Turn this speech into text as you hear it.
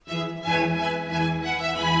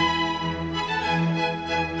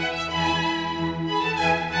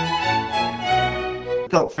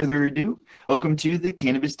without further ado, welcome to the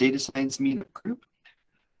Cannabis Data Science Meetup Group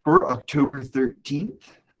for October 13th.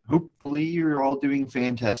 Hopefully you're all doing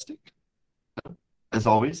fantastic. As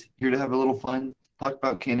always, here to have a little fun, talk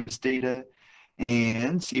about cannabis data,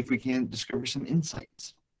 and see if we can discover some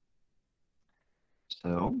insights.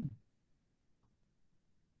 So,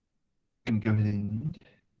 I'm going to go ahead and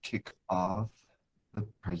kick off the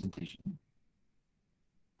presentation.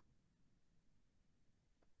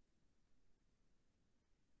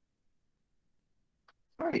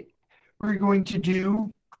 All right, we're going to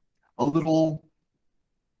do a little,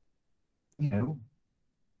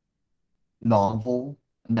 novel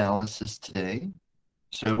analysis today.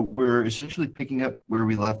 So we're essentially picking up where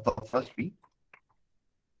we left off last week.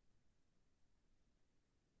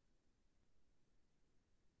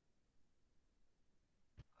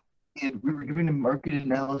 And we were doing a market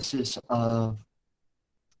analysis of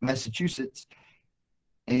Massachusetts.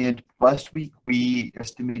 And last week we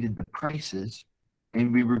estimated the prices,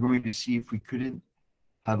 and we were going to see if we couldn't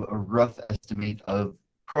have a rough estimate of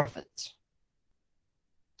profits.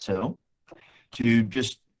 So to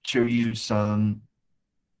just show you some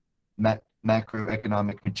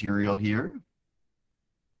macroeconomic material here,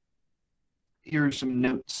 here are some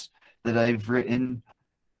notes that I've written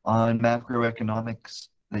on macroeconomics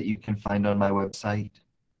that you can find on my website.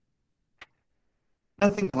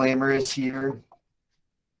 Nothing glamorous here,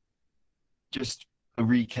 just a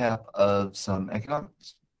recap of some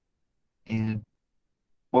economics. And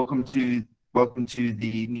welcome to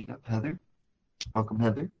the meetup, Heather. Welcome,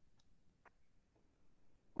 Heather.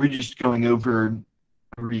 We're just going over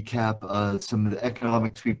a recap of some of the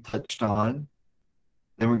economics we've touched on.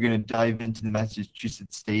 Then we're going to dive into the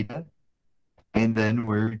Massachusetts data, and then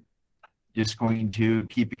we're just going to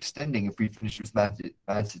keep extending. If we finish with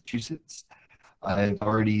Massachusetts, I've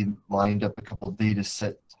already lined up a couple of data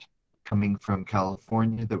sets coming from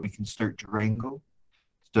California that we can start to wrangle.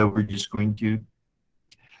 So we're just going to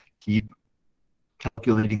keep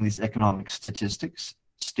calculating these economic statistics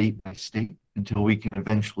state by state until we can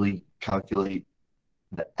eventually calculate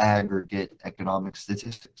the aggregate economic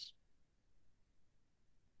statistics.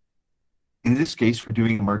 In this case, we're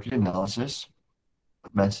doing a market analysis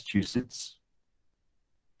of Massachusetts,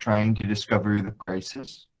 trying to discover the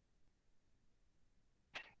prices,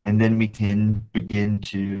 and then we can begin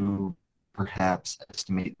to perhaps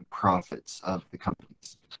estimate the profits of the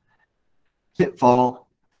companies. Pitfall,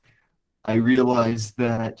 I realized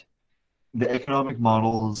that the economic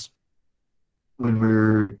models, when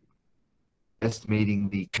we're estimating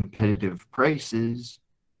the competitive prices,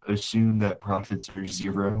 assume that profits are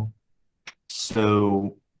zero.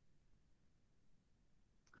 So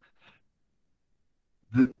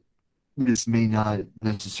this may not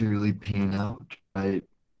necessarily pan out, but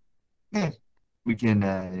we can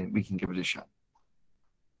give it a shot.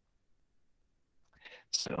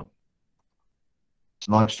 So,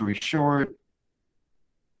 long story short,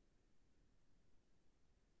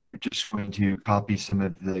 we're just going to copy some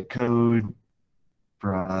of the code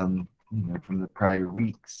from the prior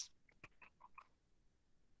weeks.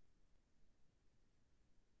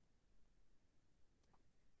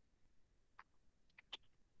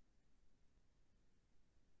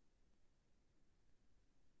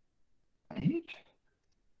 Right.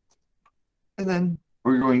 And then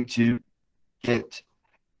we're going to get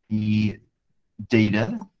the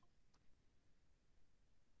data.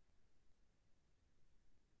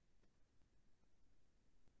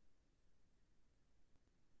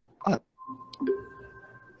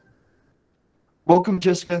 Welcome,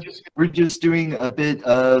 Jessica. We're just doing a bit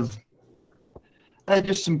of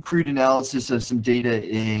just some crude analysis of some data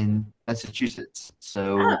in Massachusetts.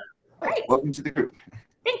 So, great. Welcome to the group.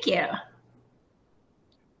 Thank you.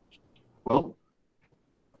 Well,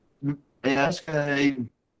 I guess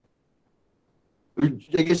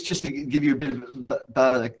just to give you a bit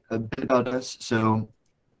about us. So,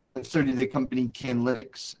 I started the company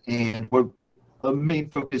Cannabis, and what the main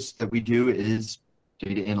focus that we do is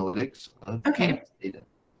data analytics of cannabis data.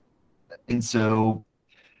 And so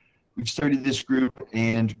we've started this group,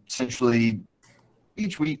 and essentially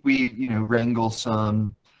each week we wrangle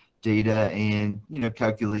some data and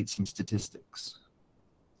calculate some statistics.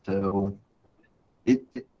 So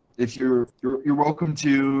if you're welcome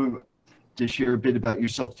to share a bit about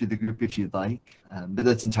yourself to the group if you'd like, but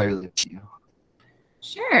that's entirely up to you.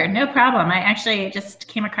 Sure, no problem. I actually just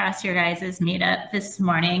came across your guys' meetup this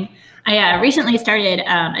morning. I recently started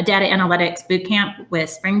a data analytics bootcamp with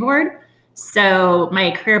Springboard. So my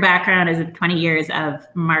career background is 20 years of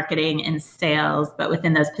marketing and sales, but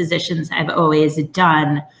within those positions, I've always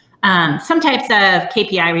done some types of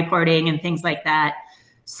KPI reporting and things like that.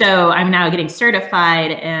 So I'm now getting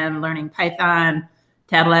certified and learning Python,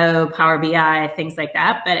 Tableau, Power BI, things like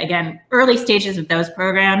that. But again, early stages of those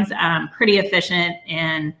programs, pretty efficient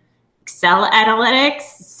in Excel analytics.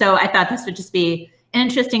 So I thought this would just be an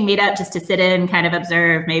interesting meetup just to sit in, kind of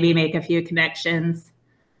observe, maybe make a few connections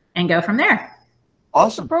and go from there.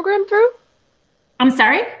 Awesome. Program through? I'm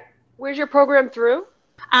sorry? Where's your program through?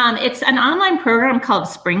 It's an online program called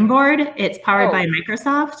Springboard. It's powered by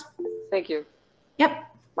Microsoft. Thank you. Yep.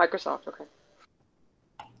 Microsoft, okay.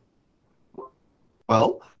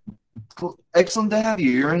 Well, excellent to have you.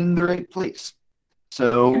 You're in the right place.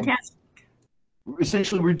 So Fantastic.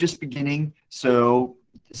 Essentially, we're just beginning. So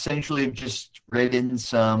essentially, I've just read in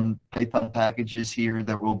some Python packages here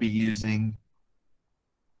that we'll be using.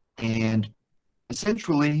 And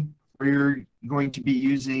essentially, we're going to be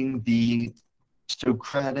using the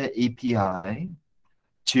Socrata API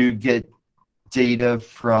to get data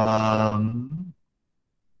from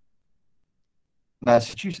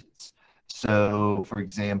Massachusetts. So, for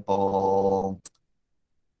example,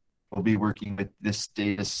 we'll be working with this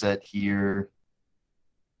data set here.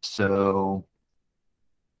 So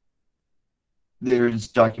there's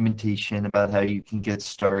documentation about how you can get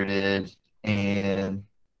started and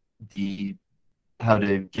how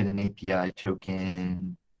to get an API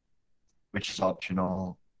token, which is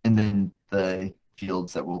optional, and then the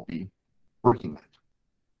fields that we'll be working with.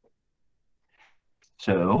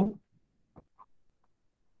 So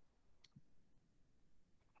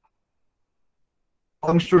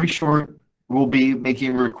long story short, we'll be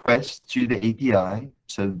making a request to the API,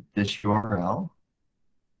 so this URL,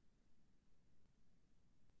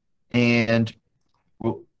 and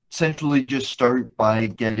we'll essentially just start by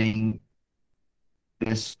getting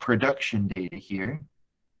this production data here.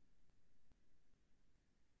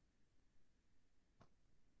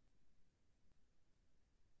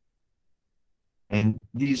 And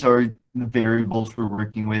these are the variables we're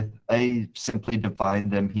working with. I simply define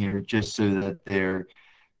them here just so that they're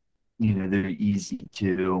easy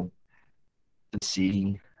to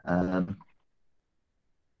see.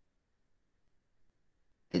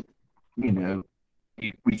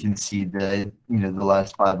 We can see the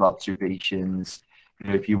last 5 observations.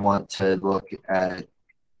 If you want to look at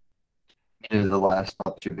the last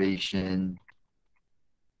observation,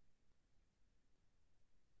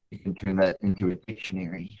 you can turn that into a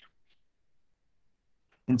dictionary.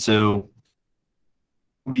 And so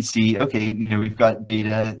we see, okay, we've got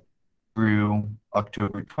data through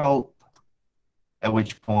October 12th, at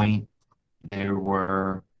which point there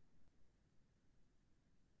were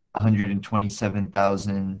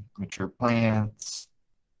 127,000 mature plants,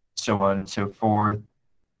 so on and so forth.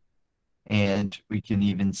 And we can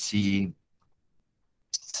even see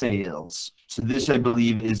sales. So this, I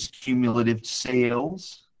believe, is cumulative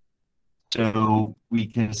sales. So we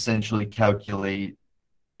can essentially calculate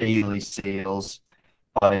daily sales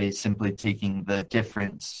by simply taking the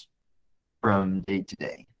difference from day to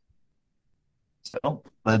day. So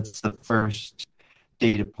that's the first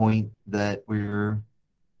data point that we're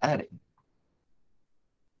adding.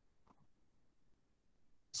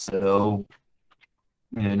 So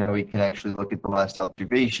now we can actually look at the last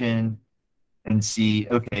observation and see,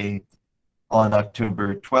 okay, on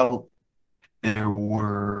October 12th, there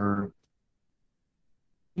were,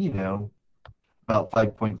 about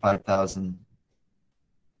 5.5 thousand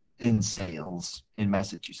in sales in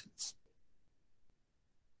Massachusetts.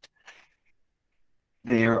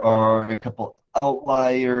 There are a couple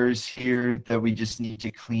outliers here that we just need to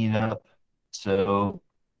clean up. So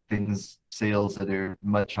sales that are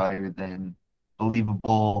much higher than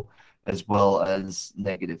believable, as well as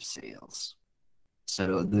negative sales.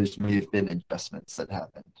 So those may have been adjustments that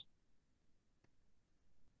happened.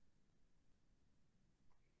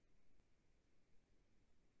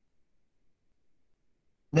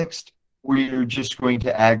 Next, we're just going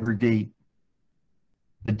to aggregate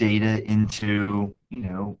the data into,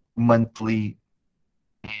 monthly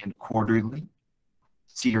and quarterly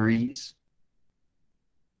series.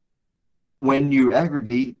 When you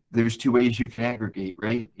aggregate, there's 2 ways you can aggregate,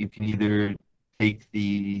 right? You can either take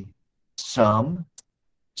the sum,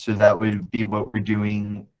 so that would be what we're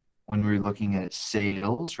doing when we're looking at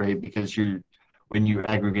sales, right? Because when you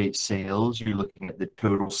aggregate sales, you're looking at the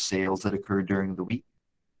total sales that occur during the week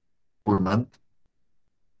or month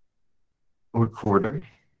or quarter.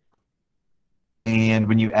 And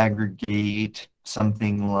when you aggregate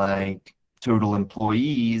something like total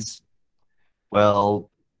employees, well,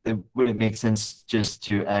 it wouldn't make sense just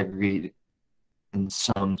to aggregate in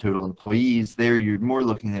some total employees. There, you're more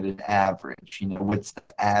looking at an average. What's the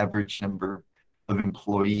average number of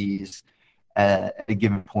employees at a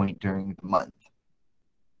given point during the month?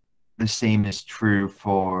 the same is true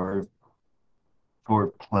for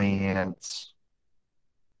plants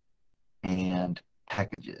and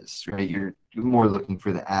packages, right? You're more looking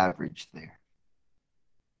for the average there.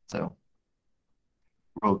 So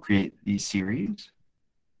we'll create these series.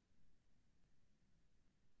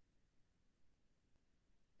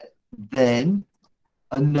 Then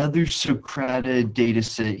another Socrata data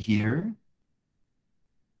set here.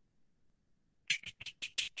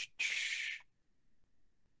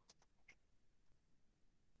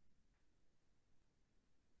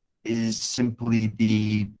 Is simply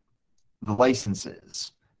the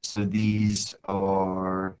licenses. So these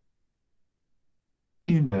are,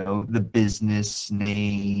 you know, the business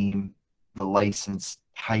name, the license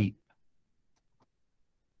type,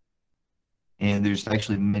 and there's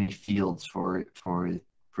actually many fields for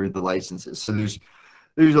the licenses. So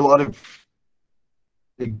there's a lot of,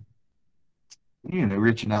 you know,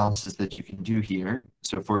 rich analysis that you can do here.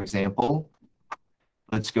 So for example,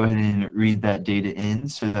 let's go ahead and read that data in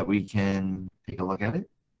so that we can take a look at it.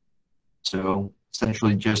 So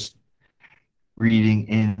essentially just reading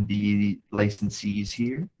in the licensees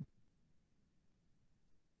here.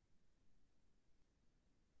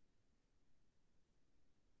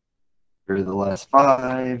 For the last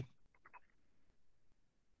 5.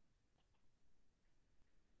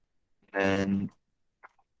 And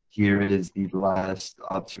here is the last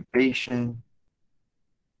observation.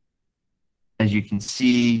 As you can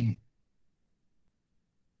see,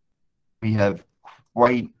 we have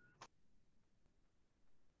quite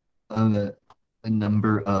a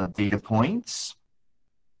number of data points.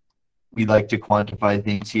 We like to quantify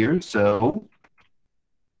things here, so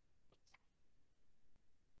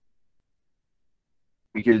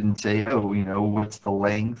we can say, oh, you know, what's the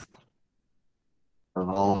length of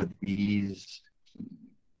all of these?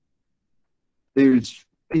 There's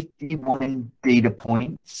 51 data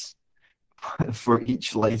points for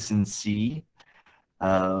each licensee.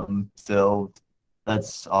 So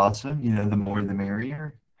that's awesome. You know, the more the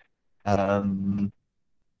merrier.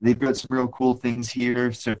 They've got some real cool things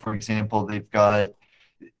here. So for example, they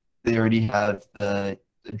already have the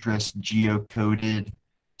address geocoded.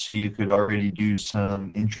 So you could already do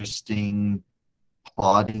some interesting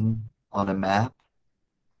plotting on a map.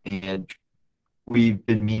 And we've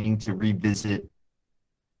been meaning to revisit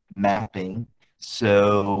mapping.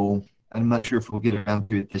 So I'm not sure if we'll get around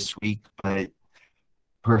to it this week, but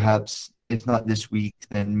perhaps if not this week,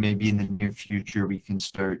 then maybe in the near future we can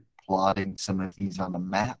start plotting some of these on a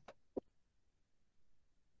map.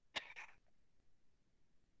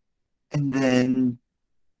 And then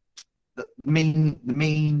the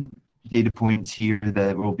main data points here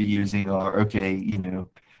that we'll be using are, okay, you know,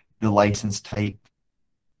 the license type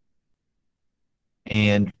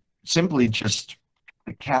and simply just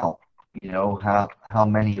the count, you know, how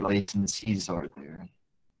many licensees are there.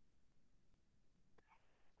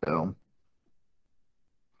 So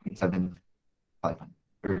 7,500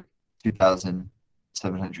 or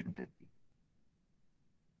 2,750.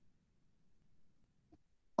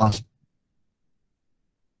 Awesome.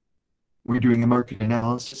 We're doing a market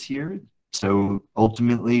analysis here. So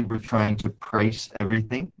ultimately, we're trying to price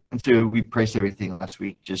everything. And so we priced everything last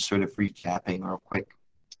week, just sort of recapping real quick.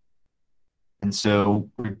 And so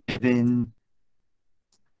we're given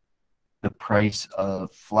the price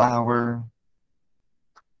of flour,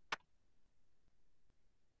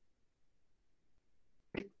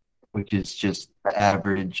 which is just the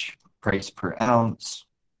average price per ounce.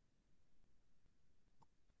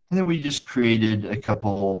 And then we just created a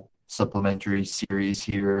couple supplementary series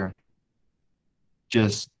here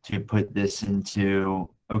just to put this into,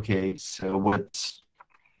 okay, so what's,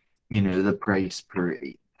 you know, the price per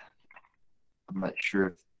 8? I'm not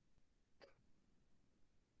sure.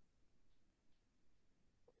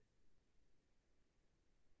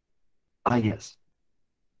 Yes.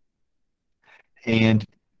 And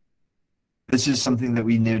this is something that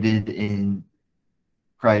we noted in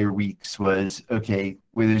prior weeks was, okay,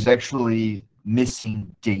 where there's actually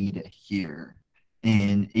missing data here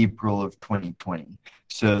in April of 2020.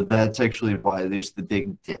 So that's actually why there's the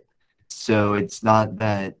big dip. So it's not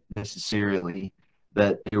that necessarily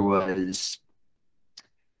that there was,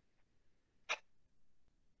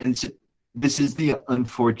 and so this is the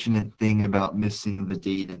unfortunate thing about missing the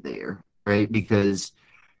data there, right? Because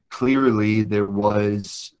clearly there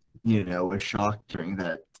was, you know, a shock during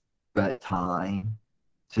that time.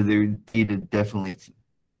 So their data definitely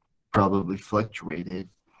probably fluctuated,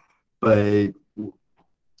 but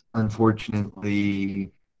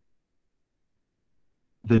unfortunately,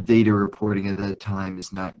 the data reporting at that time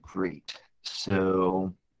is not great.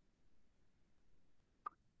 So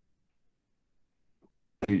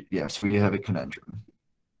Yes, we have a conundrum.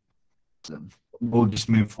 So we'll just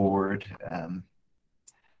move forward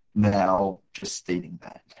now, just stating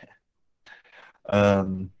that.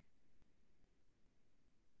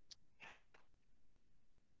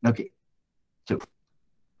 Okay, so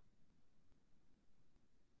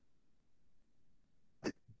I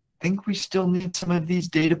think we still need some of these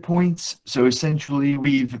data points. So essentially,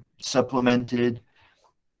 we've supplemented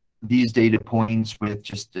these data points with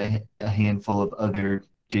just a handful of other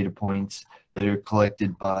data points that are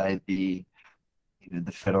collected by the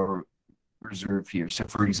Federal Reserve here. So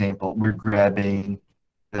for example, we're grabbing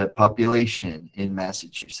the population in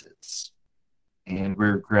Massachusetts, and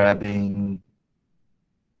we're grabbing,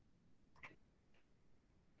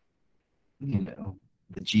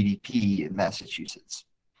 the GDP in Massachusetts.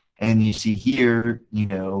 And you see here,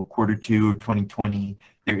 Q2 of 2020,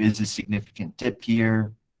 there is a significant dip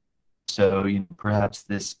here. So perhaps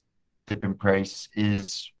this dip in price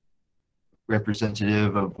is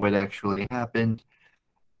representative of what actually happened.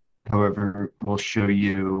 However, we'll show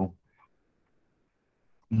you,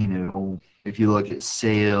 if you look at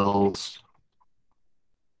sales,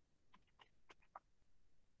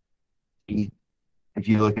 if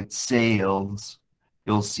you look at sales,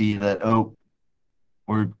 you'll see that,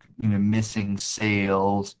 we're missing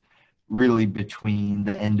sales really between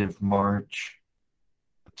the end of March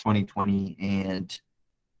 2020 and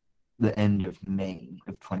the end of May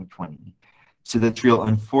of 2020. So that's real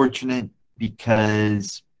unfortunate,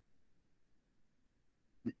 because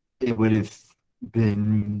it would have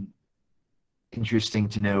been interesting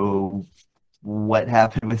to know what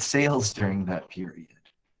happened with sales during that period.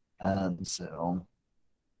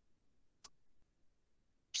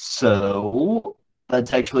 So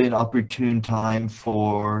that's actually an opportune time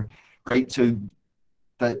for, right? So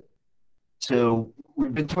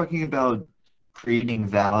we've been talking about creating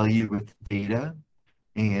value with data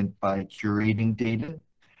and by curating data.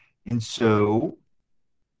 And so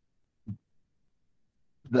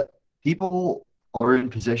the people are in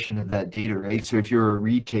possession of that data, right? So if you're a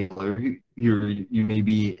retailer, you may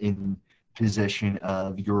be in possession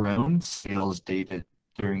of your own sales data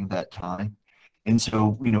during that time. And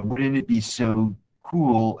so, wouldn't it be so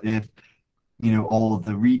cool if, all of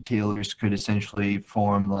the retailers could essentially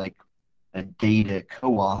form like a data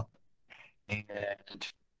co-op and,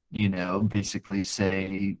 basically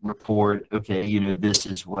say, report, okay, this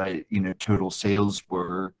is what, total sales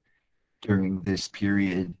were during this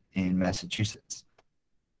period in Massachusetts,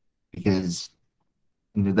 because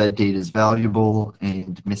that data is valuable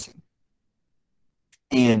and missing,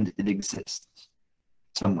 and it exists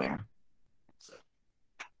somewhere. So,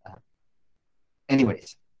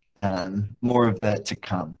 anyways, more of that to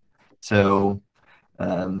come. So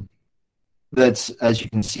that's, as you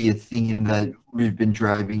can see, a theme that we've been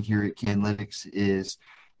driving here at Canlytics is,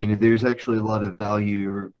 there's actually a lot of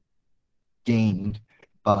value gained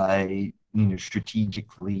by,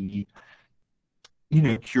 strategically,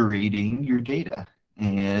 curating your data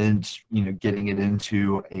and, getting it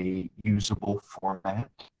into a usable format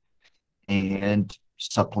and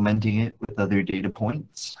supplementing it with other data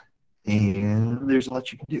points. And there's a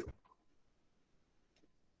lot you can do.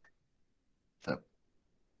 So,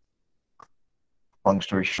 long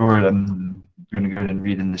story short, I'm going to go ahead and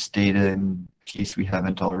read in this data in case we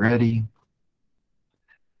haven't already.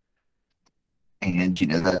 And,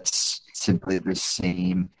 that's simply the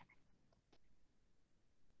same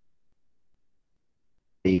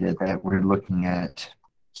data that we're looking at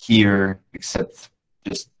here, except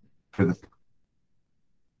just for the,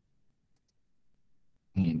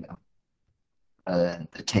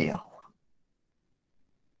 the tail.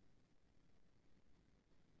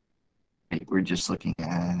 Right, we're just looking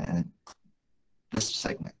at this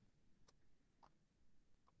segment.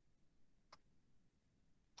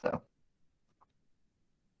 So,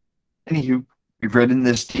 anywho, we've read in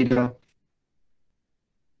this data.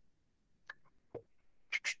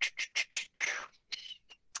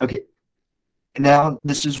 Okay, now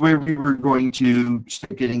this is where we were going to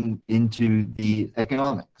start getting into the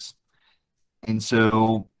economics. And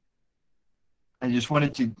so I just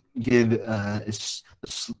wanted to give a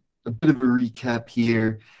bit of a recap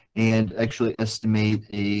here and actually estimate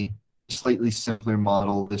a slightly simpler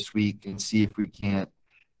model this week and see if we can't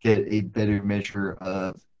get a better measure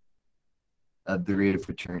of the rate of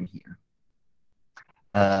return here.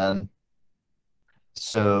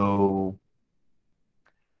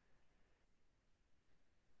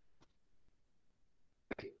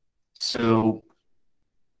 So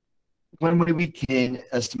one way we can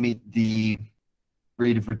estimate the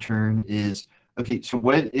rate of return is, okay, so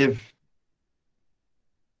what if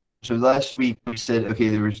So last week we said, okay,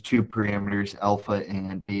 there was two parameters, alpha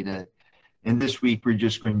and beta. And this week we're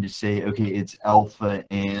just going to say, okay, it's alpha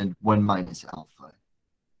and 1 minus alpha.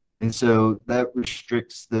 And so that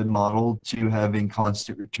restricts the model to having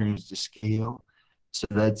constant returns to scale. So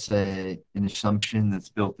that's an assumption that's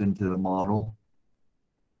built into the model.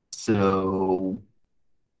 So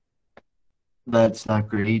that's not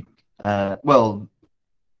great. Well,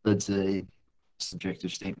 that's a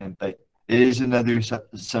subjective statement, but it is another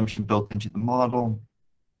assumption built into the model.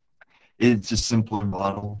 It's a simpler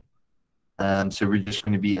model. So we're just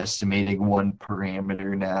going to be estimating one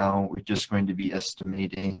parameter now. We're just going to be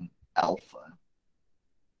estimating alpha.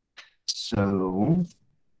 So,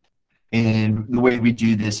 and the way we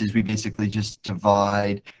do this is we basically just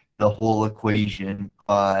divide the whole equation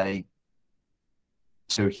by,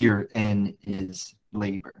 so here n is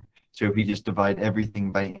labor. So if we just divide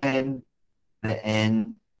everything by n, the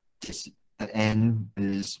n is,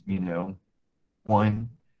 1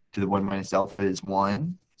 to the 1 minus alpha is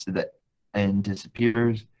 1. So that n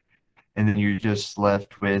disappears. And then you're just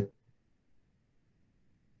left with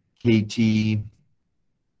kt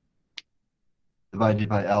divided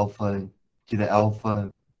by alpha to the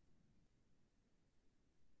alpha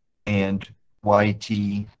and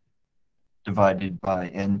yt divided by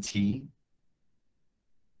nt.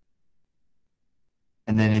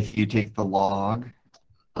 And then if you take the log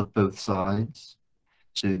of both sides,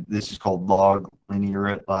 so this is called log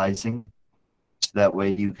linearizing. So that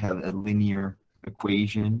way you have a linear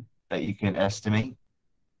equation that you can estimate.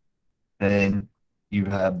 Then you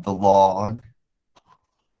have the log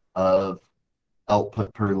of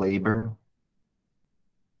output per labor,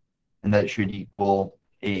 and that should equal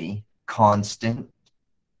a constant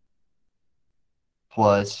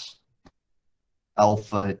plus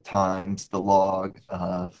alpha times the log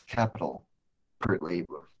of capital per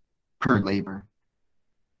labor.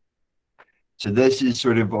 So this is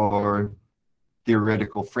sort of our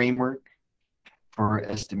theoretical framework for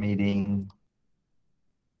estimating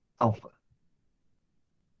alpha.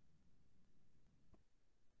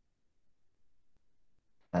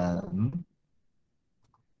 And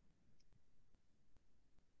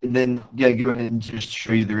then, yeah, go ahead and just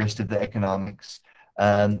show you the rest of the economics.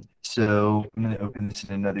 So I'm going to open this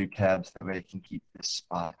in another tab so that way I can keep this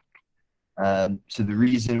spot. So the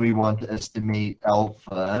reason we want to estimate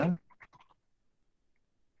alpha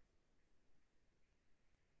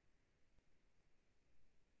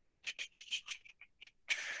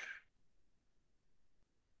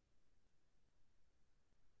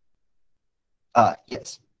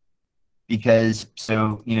yes, because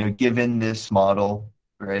so, given this model,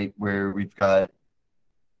 right, where we've got,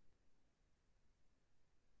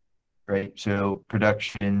 right, so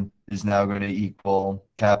production is now going to equal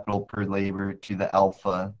capital per labor to the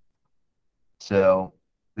alpha. So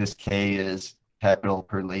this K is capital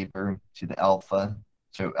per labor to the alpha.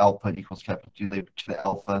 So output equals capital to labor to the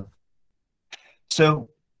alpha. So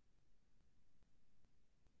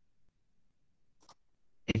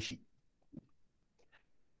if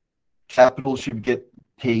capital should get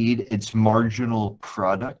paid its marginal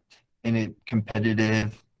product in a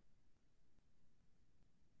competitive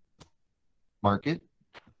market.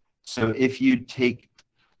 So if you take,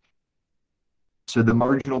 so the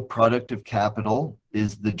marginal product of capital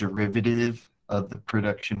is the derivative of the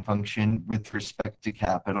production function with respect to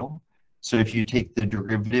capital. So if you take the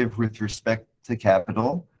derivative with respect to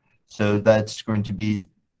capital, so that's going to be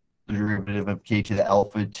the derivative of k to the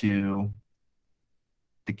alpha to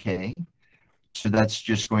the k. So that's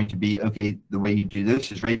just going to be, okay, the way you do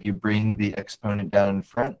this is, right, you bring the exponent down in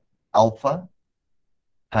front, alpha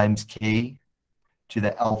times k to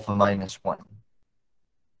the alpha minus 1.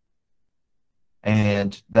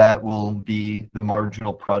 And that will be the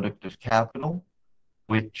marginal product of capital,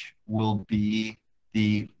 which will be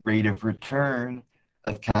the rate of return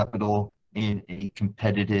of capital in a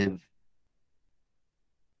competitive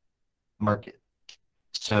market.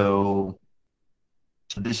 So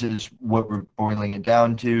this is what we're boiling it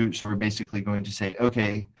down to. So we're basically going to say,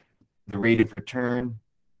 okay, the rate of return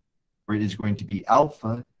is going to be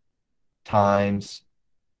alpha times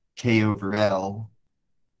K over L,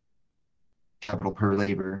 capital per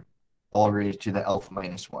labor, all raised to the alpha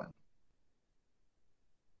minus 1.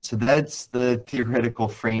 So that's the theoretical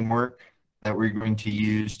framework that we're going to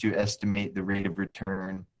use to estimate the rate of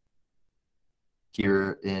return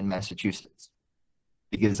here in Massachusetts,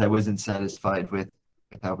 because I wasn't satisfied with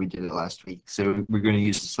how we did it last week. So we're going to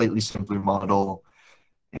use a slightly simpler model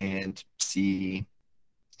and see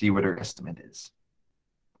what our estimate is.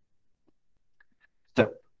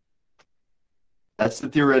 So that's the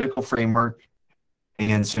theoretical framework.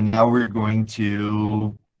 And so now we're going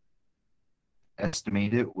to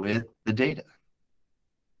estimate it with the data.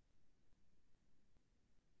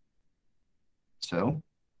 So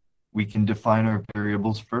we can define our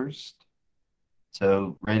variables first.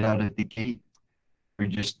 So right out of the gate, we're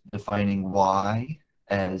just defining Y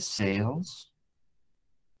as sales.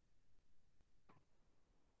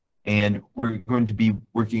 And we're going to be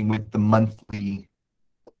working with the monthly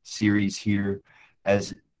series here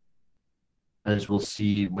as we'll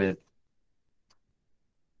see with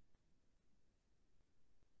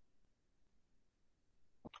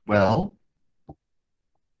well,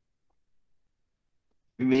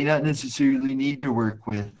 we may not necessarily need to work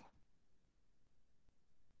with.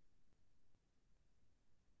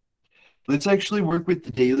 Let's actually work with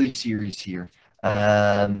the daily series here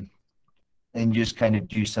and just kind of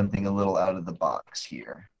do something a little out of the box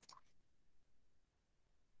here.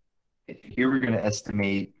 Here we're going to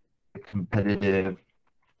estimate the competitive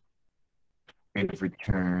rate of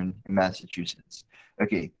return in Massachusetts.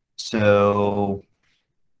 Okay, so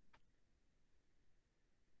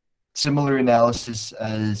similar analysis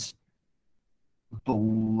as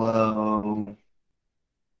below.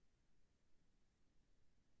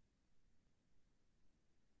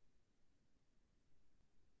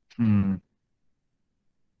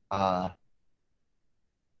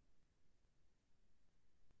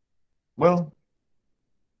 Well,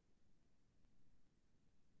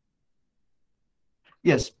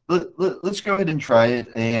 yes, let's go ahead and try it,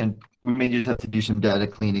 and we may just have to do some data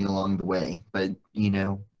cleaning along the way, but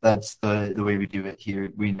that's the way we do it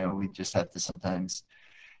here. We know we just have to sometimes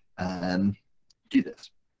do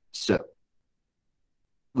this. So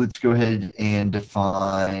let's go ahead and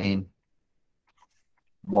define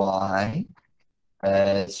Y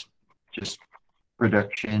as just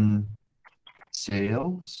production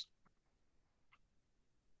sales.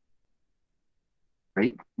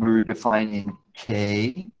 Right? We're defining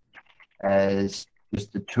K as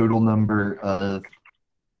just the total number of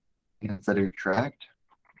things that are tracked.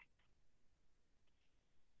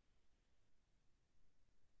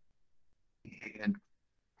 And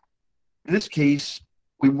in this case,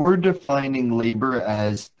 we were defining labor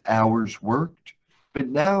as hours worked, but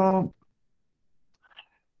now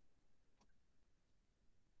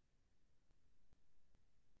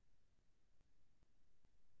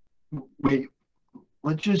wait,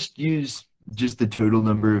 let's just use just the total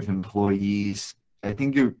number of employees. I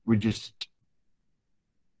think it would just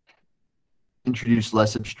introduce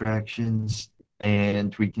less abstractions,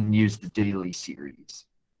 and we can use the daily series.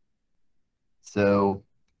 So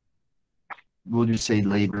we'll just say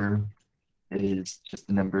labor is just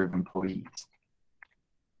the number of employees.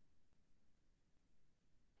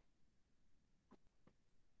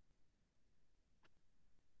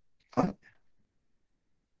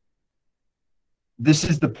 This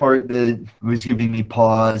is the part that was giving me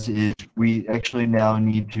pause, is we actually now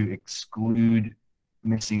need to exclude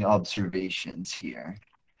missing observations here,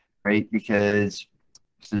 right? Because,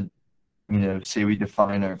 so, say we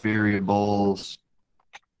define our variables.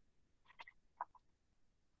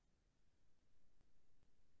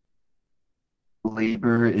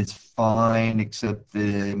 Labor is fine, except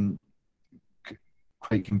I'm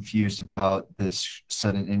quite confused about this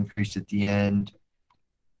sudden increase at the end.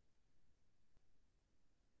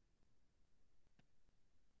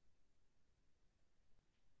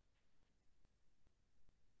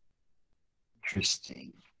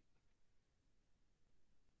 Interesting.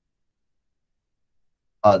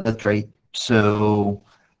 That's right. So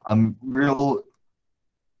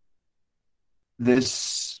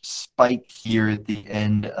this spike here at the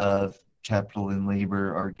end of capital and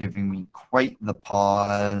labor are giving me quite the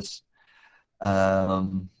pause.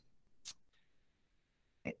 And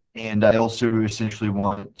I also essentially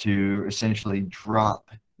want to drop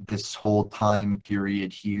this whole time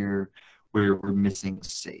period here where we're missing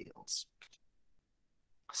sales.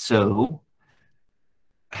 So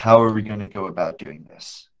how are we going to go about doing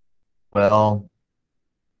this? Well,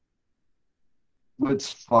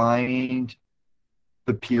 let's find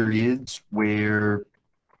the periods where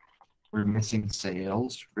we're missing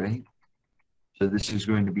sales, right? So this is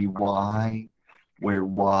going to be Y, where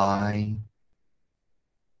Y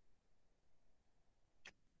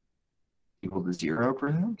equal to 0,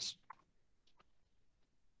 perhaps?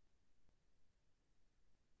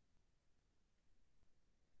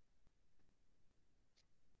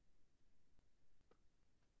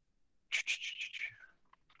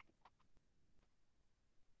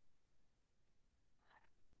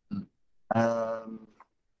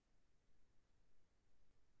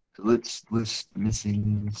 Let's list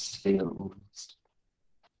missing sales.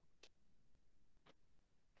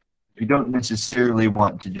 We don't necessarily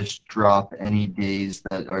want to just drop any days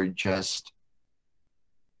that are just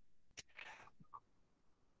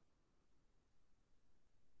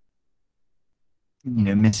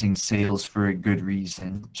missing sales for a good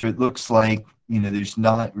reason. So it looks like, there's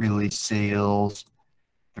not really sales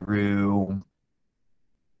through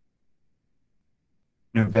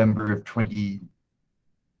November of 20,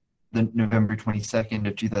 the November 22nd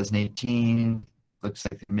of 2018. Looks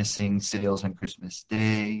like they're missing sales on Christmas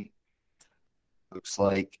Day. Looks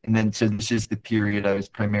like, and then so this is the period I was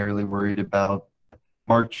primarily worried about.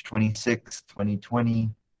 March 26th, 2020,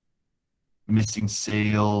 missing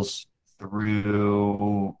sales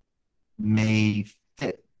through May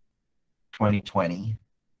 5th, 2020.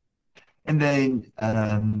 And then,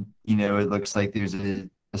 it looks like there's a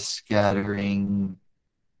scattering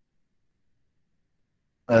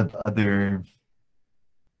of other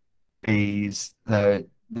days that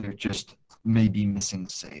they're just maybe missing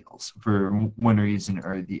sales for one reason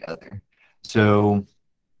or the other. So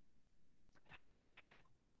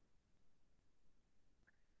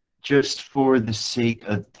just for the sake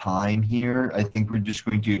of time here, I think we're just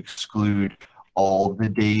going to exclude all the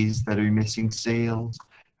days that are missing sales.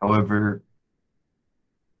 However,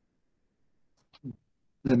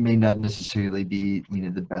 that may not necessarily be,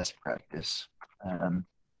 the best practice.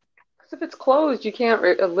 Because if it's closed, you can't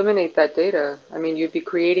eliminate that data. I mean, you'd be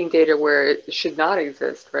creating data where it should not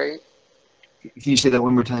exist, right? Can you say that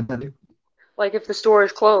one more time, Heather? Like if the store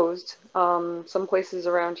is closed, some places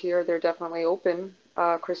around here, they're definitely open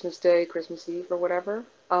Christmas Day, Christmas Eve, or whatever.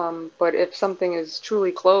 But if something is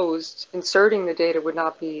truly closed, inserting the data would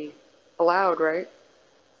not be allowed, right?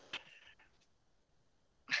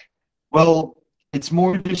 Well, it's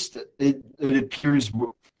more just it appears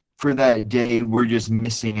for that day we're just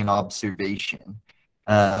missing an observation.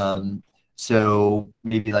 Um, so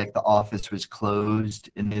maybe like the office was closed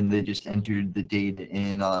and then they just entered the data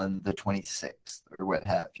in on the 26th or what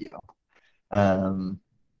have you. Um,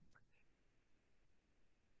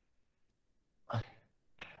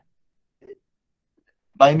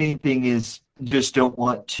 my main thing is just don't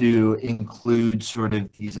want to include sort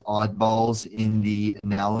of these oddballs in the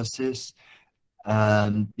analysis.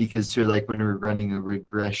 Because sort of like when we're running a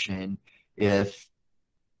regression, if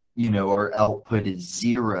our output is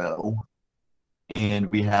 0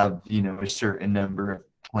 and we have a certain number of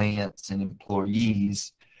plants and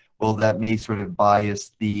employees, well, that may sort of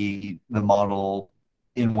bias the model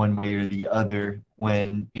in one way or the other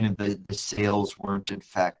when the sales weren't in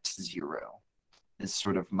fact 0 is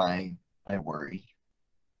sort of my worry.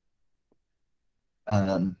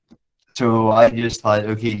 So I just thought,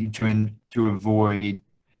 okay, to avoid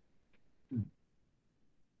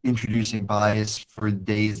introducing bias for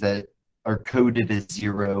days that are coded as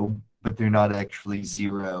 0, but they're not actually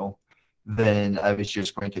 0, then I was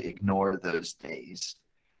just going to ignore those days.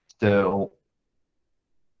 So,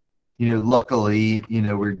 luckily,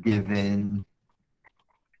 we're given,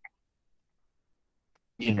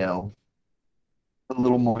 a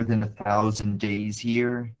little more than 1,000 days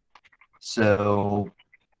here. So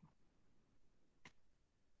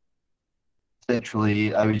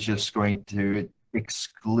essentially, I was just going to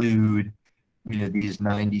exclude, these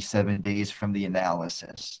 97 days from the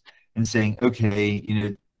analysis and saying,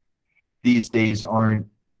 okay, these days aren't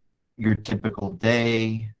your typical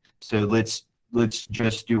day, so let's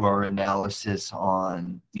just do our analysis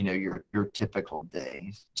on, your typical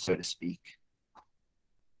day, so to speak.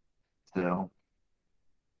 So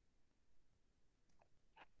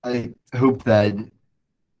I hope that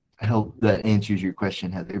answers your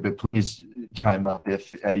question, Heather, but please chime up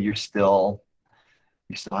if you still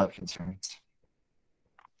have concerns.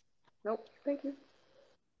 Nope, thank you.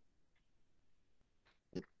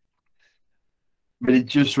 But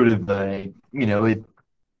it's just sort of a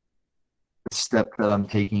step that I'm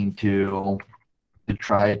taking to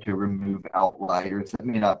try to remove outliers that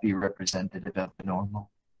may not be representative of the normal.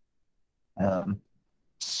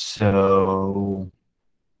 So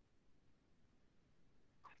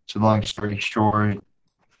long story short,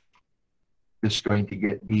 just going to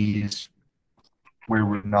get these where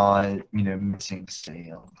we're not, missing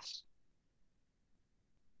sales.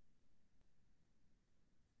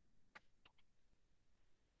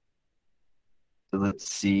 So let's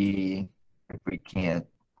see if we can't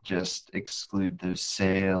just exclude those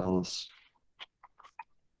sales.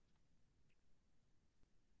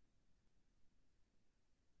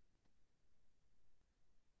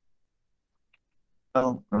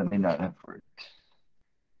 Well, that may not have worked.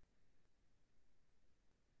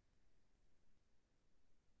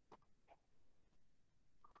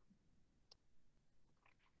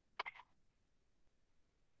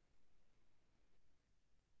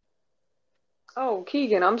 Oh,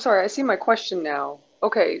 Keegan, I'm sorry. I see my question now.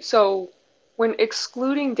 Okay, so when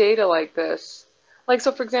excluding data like this, like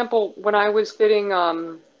so for example, when I was fitting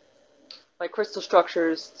like crystal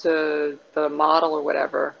structures to the model or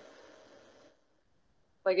whatever.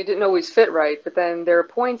 Like it didn't always fit right, but then there are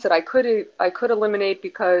points that I could eliminate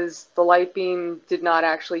because the light beam did not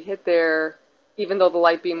actually hit there, even though the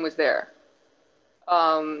light beam was there.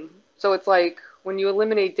 So it's like when you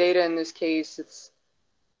eliminate data in this case, it's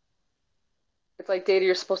like data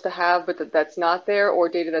you're supposed to have, but that's not there, or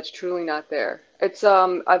data that's truly not there. It's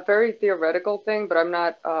a very theoretical thing, but I'm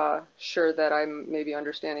not sure that I'm maybe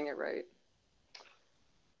understanding it right.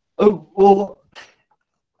 Oh, well,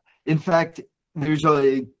 in fact, there's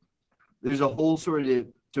a whole sort of,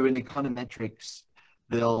 so in econometrics,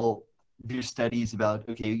 they'll do studies about,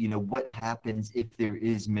 okay, what happens if there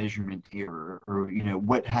is measurement error, or,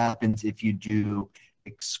 what happens if you do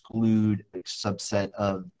exclude a subset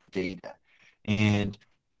of data. And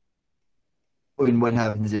what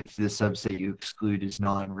happens if the subset you exclude is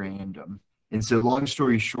non-random. And so long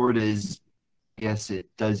story short is, yes, it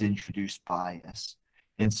does introduce bias.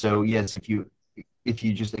 And so, yes, if you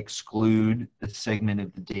just exclude a segment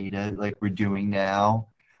of the data like we're doing now,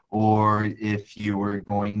 or if you were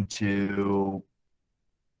going to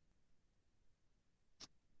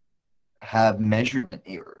have measurement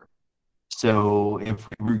error. So if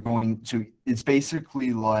we're going to, it's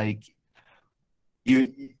basically like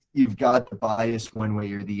you've got the bias one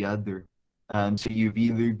way or the other. So you've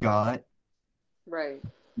either got Right.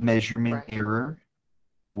 measurement Right. error,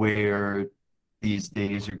 where these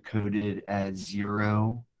days are coded as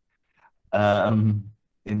 0, and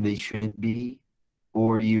they shouldn't be,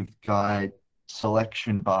 or you've got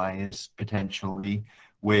selection bias potentially,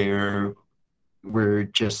 where we're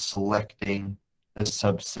just selecting a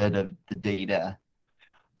subset of the data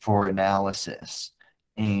for analysis.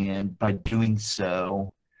 And by doing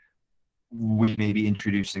so, we may be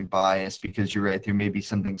introducing bias, because you're right, there may be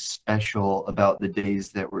something special about the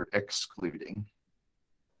days that we're excluding.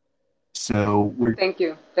 So Thank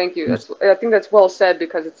you. I think that's well said,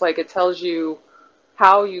 because it's like it tells you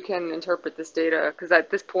how you can interpret this data. Because at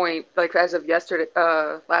this point, like as of yesterday,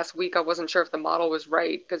 last week, I wasn't sure if the model was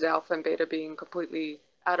right, because alpha and beta being completely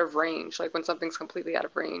out of range. Like when something's completely out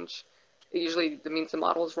of range, it usually means the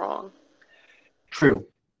model is wrong. True.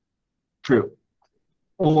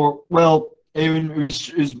 Or, well, we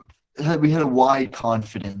had a wide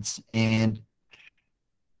confidence, and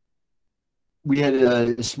we had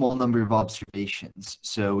a small number of observations,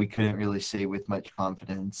 so we couldn't really say with much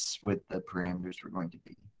confidence what the parameters were going to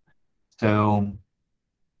be. So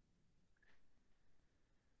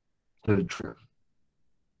true.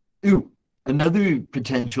 Ooh, another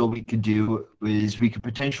potential we could do is we could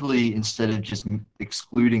potentially, instead of just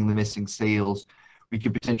excluding the missing sales, we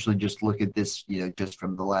could potentially just look at this, just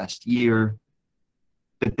from the last year.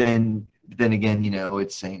 But then again,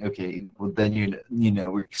 it's saying, okay, well then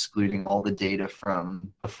we're excluding all the data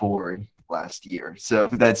from before last year. So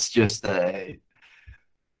that's just a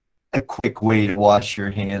quick way to wash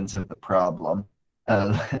your hands of the problem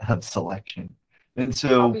of selection. And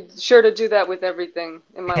so I'll be sure to do that with everything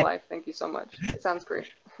in my life. Thank you so much. It sounds great.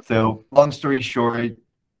 So long story short,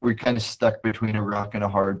 we're kind of stuck between a rock and a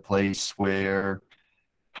hard place where,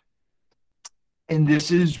 and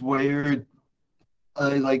this is where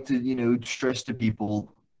I like to, stress to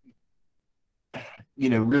people,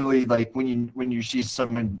 really, like when you see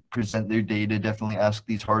someone present their data, definitely ask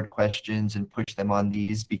these hard questions and push them on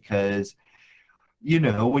these, because,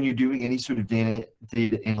 when you're doing any sort of data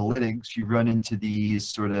analytics, you run into these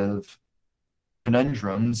sort of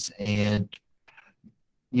conundrums, and,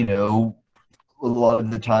 a lot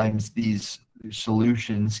of the times these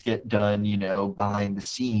solutions get done, behind the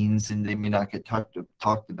scenes, and they may not get talked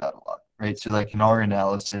about a lot, right? So like in our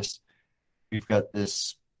analysis, we've got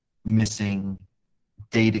this missing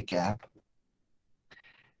data gap,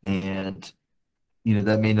 and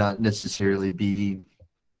that may not necessarily be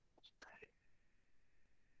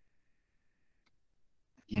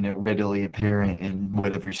readily apparent in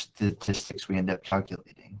whatever statistics we end up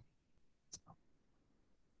calculating.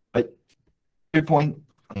 But good point.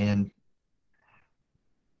 And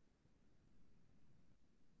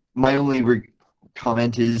my only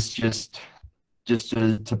comment is just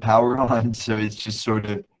to power on. So it's just sort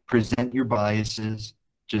of present your biases,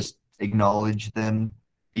 just acknowledge them,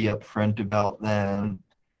 be upfront about them,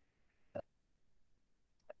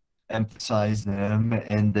 emphasize them,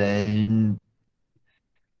 and then,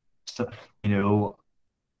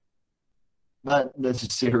 not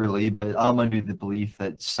necessarily, but I'm under the belief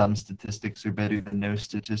that some statistics are better than no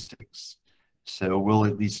statistics. So we'll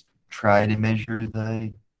at least try to measure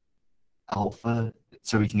the alpha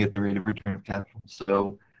so we can get the rate of return of capital.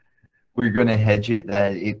 So we're going to hedge it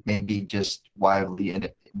that it may be just wildly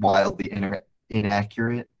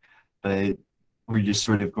inaccurate, but we're just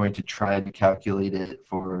sort of going to try to calculate it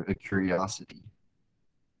for a curiosity.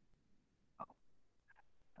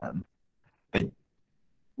 But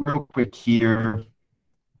real quick here,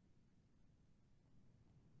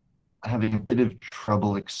 having a bit of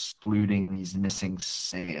trouble excluding these missing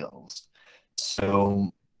sales.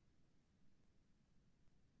 So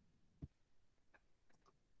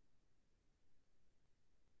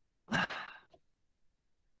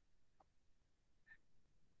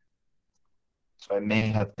I may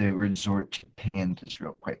have to resort to pandas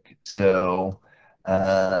real quick. So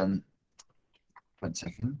 1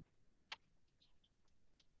 second.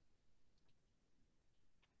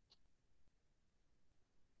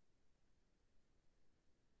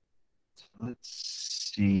 So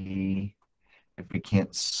let's see if we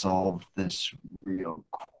can't solve this real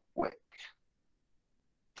quick.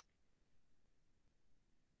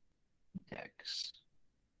 Index.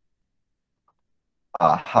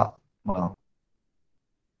 Aha. Well,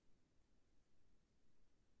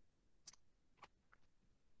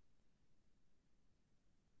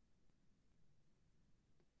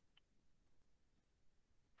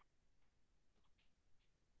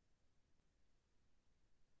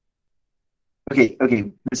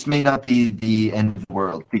 okay. This may not be the end of the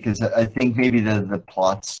world because I think maybe the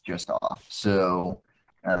plot's just off. So,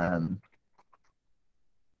 okay,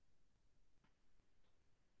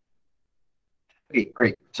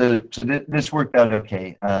 great. So this worked out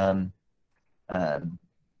okay. Um,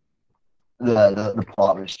 the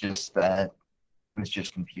plot was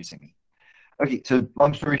just confusing me. Okay, so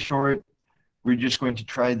long story short, we're just going to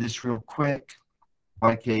try this real quick.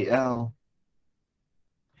 YKL.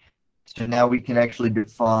 So now we can actually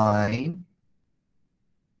define,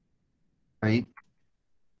 right,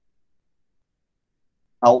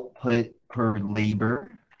 output per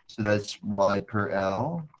labor. So that's Y per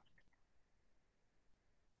L.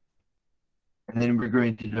 And then we're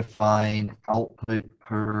going to define output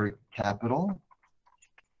per capital.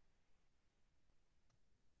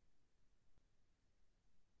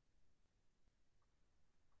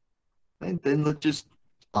 And then let's just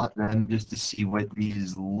plot them just to see what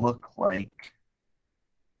these look like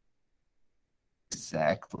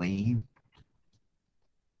exactly.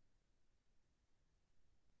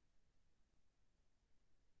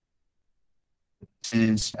 This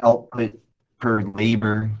is output per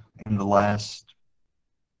labor in the last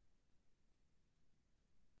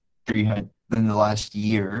 300 in the last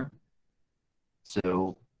year.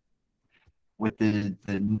 So what the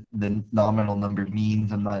nominal number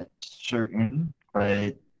means, I'm not certain,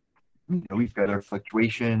 but we've got our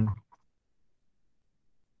fluctuation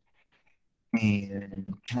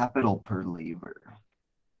and capital per labor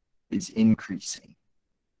is increasing.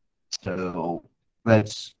 So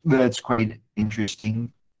that's quite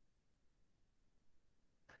interesting.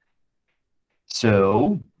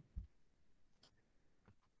 So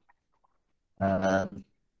um,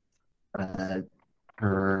 uh,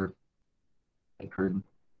 per per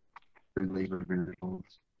per labor variables.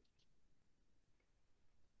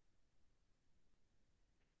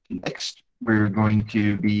 Next, we're going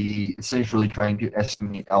to be essentially trying to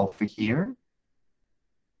estimate alpha here,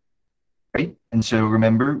 right? And so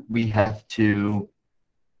remember, we have to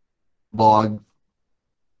log,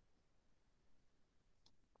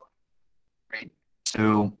 right?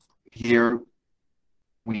 So here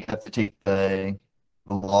we have to take the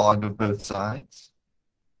log of both sides.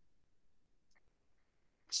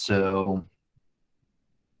 So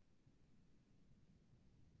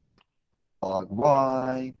log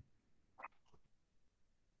y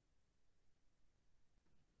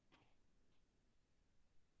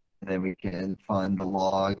and then we can find the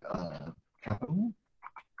log of capital.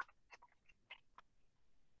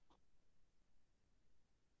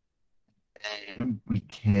 And we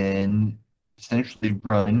can essentially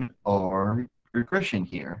run our regression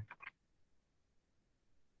here.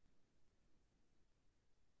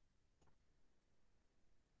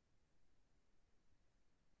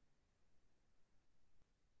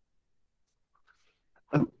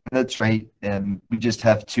 Oh, that's right. And we just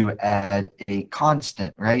have to add a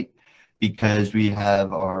constant, right? Because we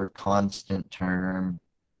have our constant term,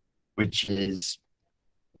 which is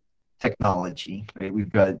technology, right?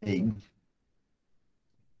 We've got a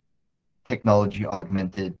technology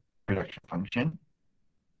augmented production function.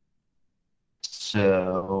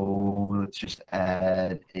 So let's just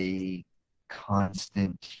add a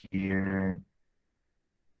constant here.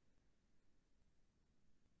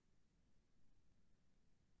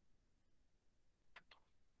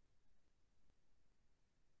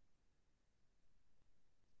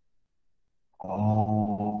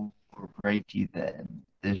 All righty then.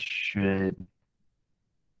 This should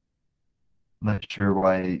I'm not sure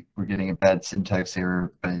why we're getting a bad syntax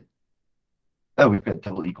error, but oh, we've got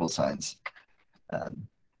double equal signs. That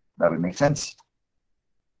would make sense.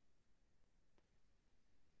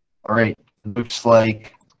 All right, looks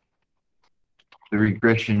like the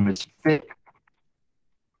regression was fit.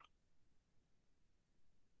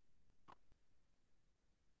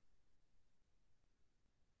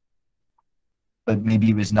 But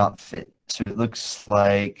maybe it was not fit. So it looks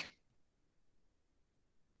like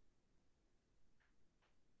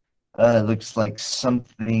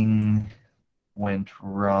something went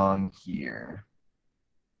wrong here.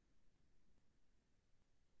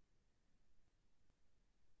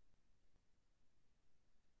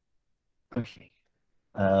 Okay.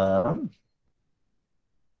 I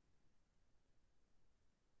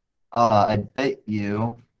bet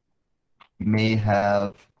you may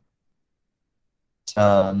have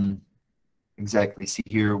some, exactly, see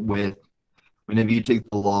here with, whenever you take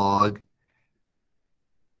the log,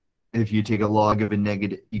 if you take a log of a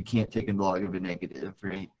negative, you can't take a log of a negative,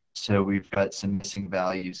 right? So we've got some missing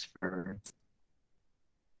values for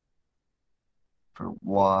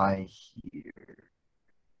y here.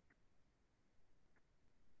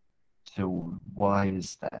 So why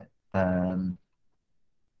is that?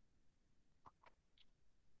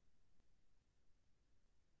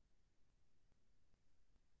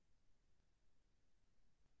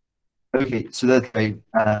 Okay, so that's right.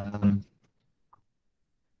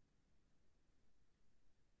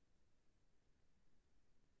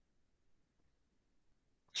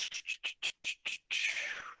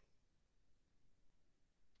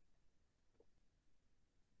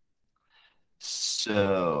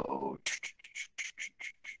 So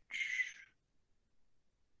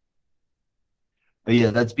but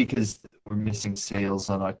yeah, that's because we're missing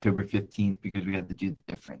sales on October 15th because we had to do the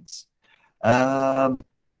difference. All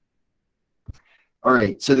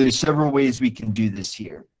right, so there's several ways we can do this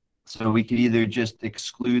here. So we could either just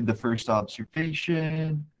exclude the first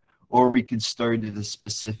observation, or we could start at a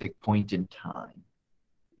specific point in time.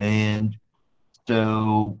 And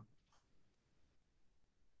so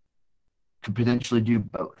could potentially do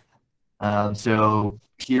both. So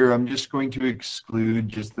here I'm just going to exclude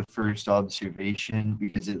just the first observation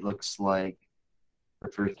because it looks like the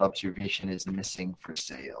first observation is missing for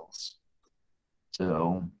sales.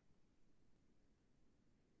 So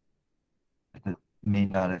it may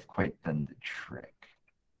not have quite done the trick.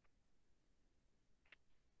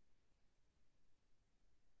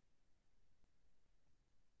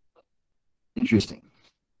 Interesting.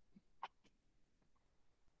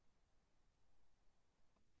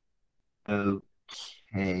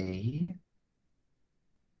 Okay.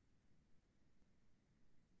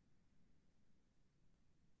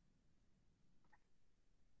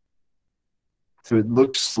 So it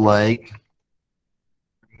looks like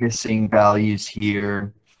missing values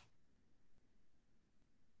here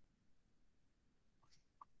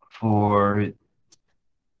for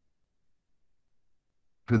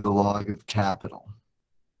the log of capital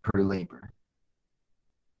per labor.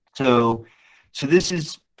 So this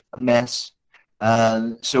is a mess.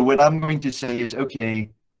 So what I'm going to say is, okay,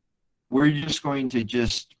 we're just going to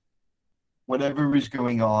whatever was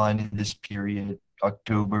going on in this period,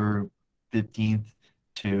 October 15th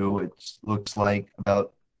to it looks like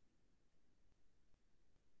about,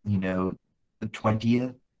 the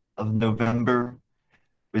 20th of November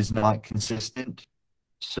was not consistent.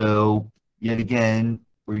 So yet again,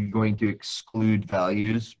 we're going to exclude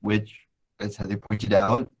values, which, as Heather pointed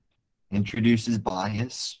out, introduces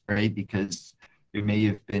bias, right? Because there may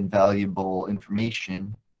have been valuable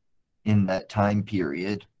information in that time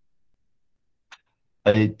period.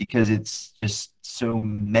 But because it's just so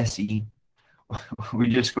messy, we're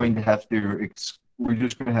just going to have to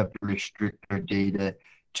restrict our data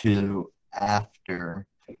to after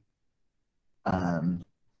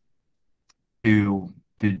to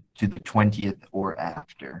the 20th or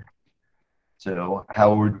after. So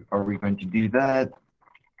how are we going to do that?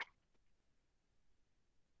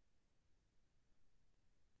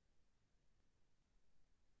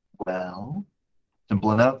 Well,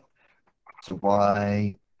 simple enough. So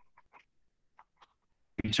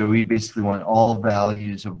we basically want all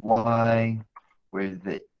values of y where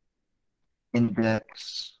the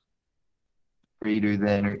index greater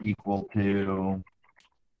than or equal to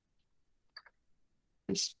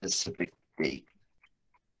a specific date.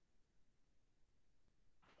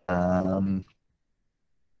 Don't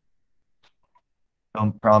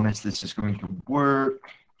promise this is going to work,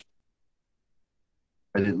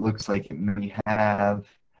 but it looks like it may have.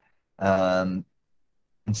 And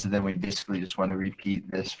so then we basically just want to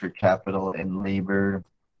repeat this for capital and labor.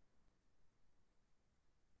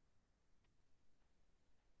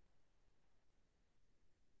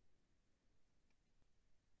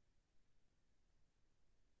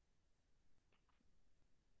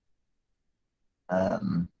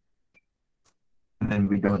 Um, and then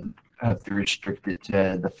we don't have to restrict it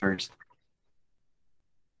to the first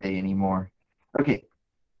day anymore. Okay,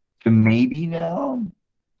 so maybe now,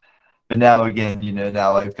 but now again,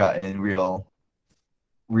 now I've gotten real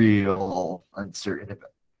uncertain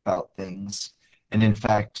about things. And in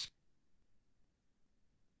fact,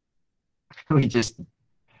 we just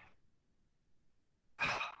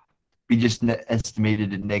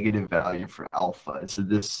estimated a negative value for alpha. So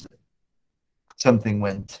this something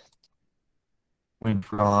went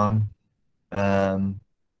wrong. Um,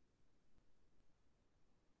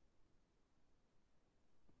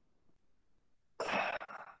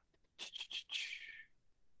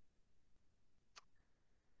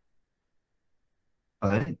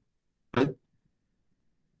 but but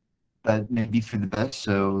that may be for the best.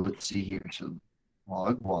 So let's see here. So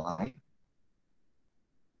log y.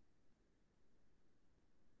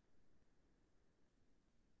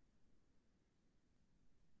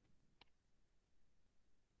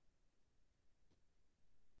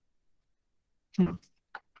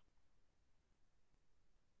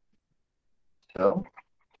 So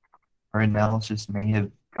our analysis may have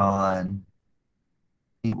gone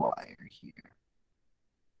haywire here.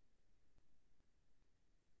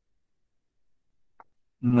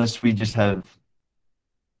 Unless we just have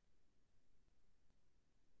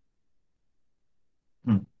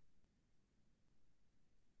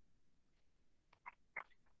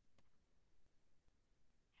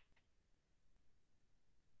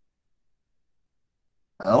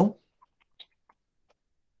well,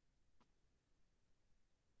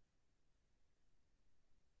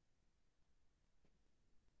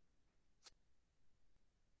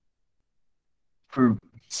 for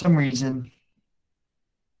some reason,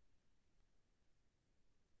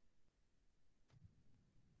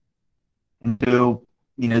 and so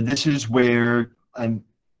this is where I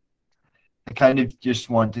kind of just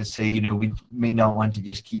want to say, we may not want to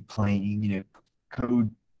just keep playing,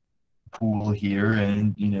 code pool here,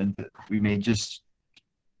 and we may just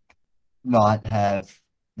not have,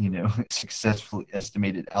 successfully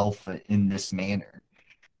estimated alpha in this manner,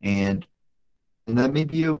 and that may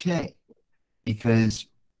be okay because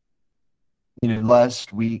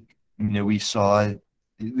last week, we saw.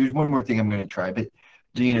 There's one more thing I'm going to try, but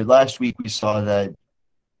last week we saw that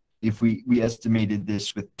if we estimated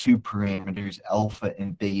this with two parameters, alpha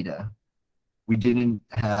and beta, we didn't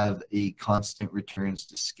have a constant returns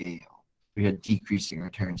to scale. We had decreasing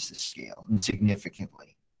returns to scale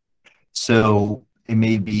significantly. So it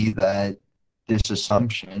may be that this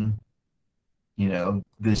assumption,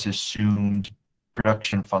 this assumed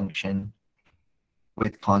production function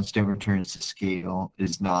with constant returns to scale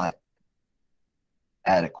is not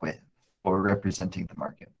adequate for representing the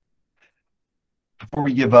market. Before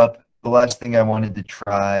we give up, the last thing I wanted to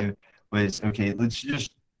try was, okay, let's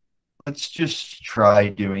just try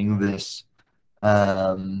doing this.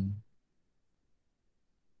 Let's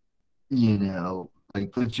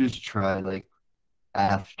just try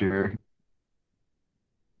after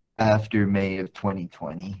May of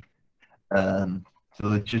 2020. So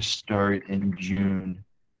let's just start in June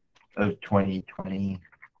of 2020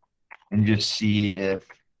 and just see if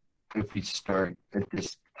we start at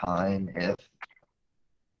this time, if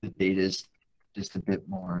the data is just a bit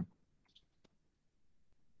more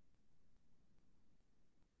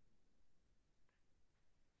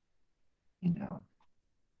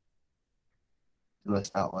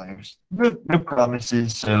less outliers. No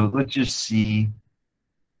promises, so let's just see.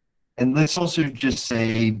 And let's also just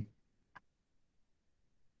say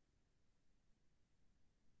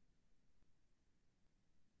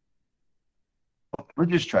we'll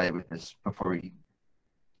just try it with this before we.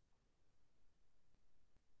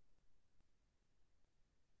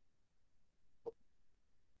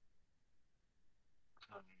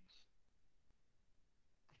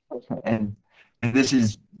 And this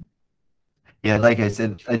is, yeah, like I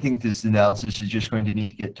said, I think this analysis is just going to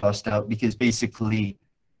need to get tossed out because basically,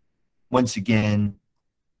 once again,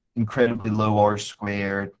 incredibly low R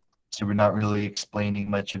squared, so we're not really explaining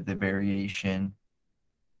much of the variation.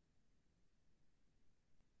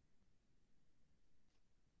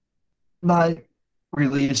 Not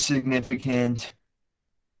really a significant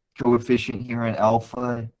coefficient here on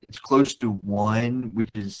alpha. It's close to 1,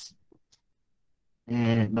 which is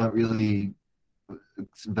not really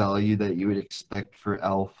value that you would expect for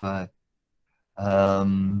alpha.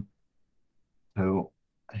 So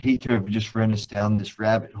I hate to have just run us down this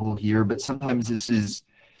rabbit hole here, but sometimes this is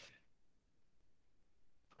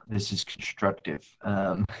constructive.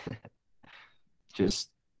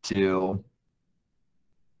 Just to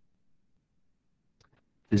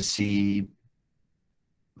see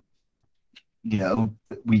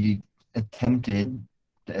we attempted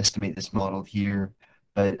to estimate this model here,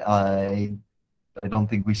 but I don't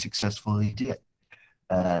think we successfully did.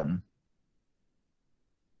 And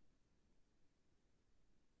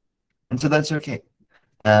so that's okay.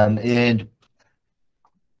 And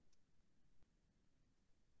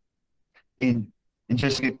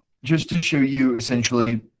Jessica, just to show you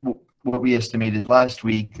essentially what we estimated last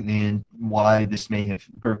week and why this may have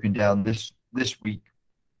broken down this week.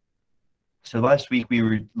 So last week we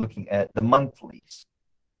were looking at the monthlies,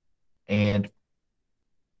 and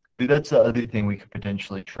that's the other thing we could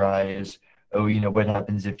potentially try is, what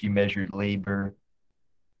happens if you measured labor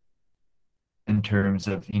in terms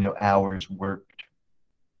of, hours worked.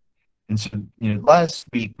 And so, last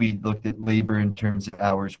week we looked at labor in terms of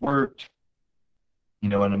hours worked,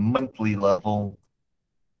 on a monthly level.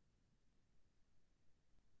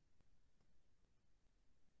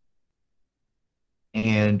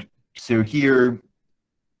 And so here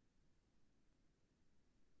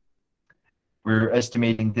we're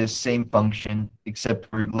estimating this same function, except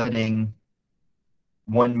we're letting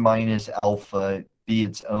 1 minus alpha be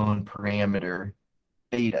its own parameter,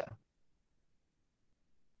 beta.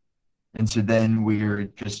 And so then we're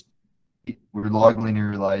log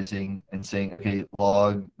linearizing and saying, okay,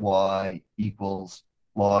 log y equals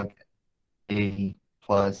log a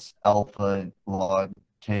plus alpha log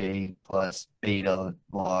k plus beta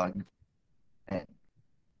log n.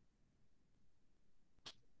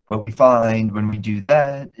 What we find when we do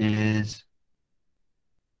that is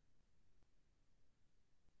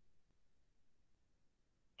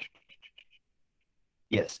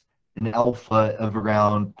yes, an alpha of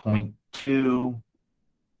around 0.2,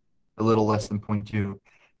 a little less than 0.2,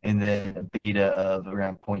 and then a beta of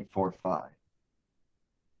around 0.45.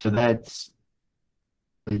 So that's,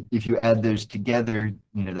 if you add those together,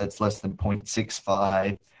 that's less than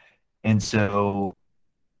 0.65. And so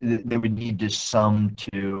they would need to sum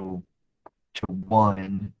to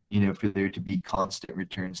 1, for there to be constant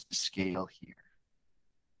returns to scale here.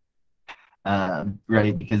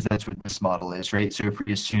 Right, because that's what this model is, right? So if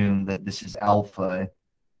we assume that this is alpha,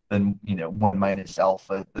 then 1 minus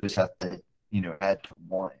alpha, those have to add to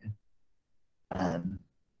 1.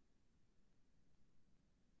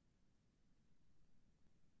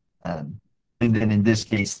 And then in this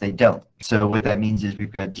case they don't. So what that means is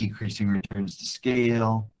we've got decreasing returns to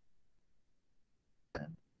scale.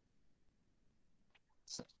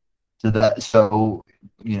 So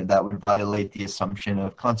that would violate the assumption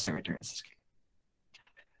of constant returns to scale.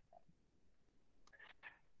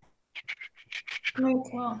 Very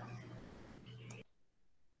cool.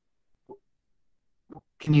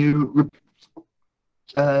 Can you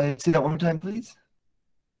say that one more time, please?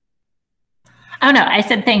 Oh, no, I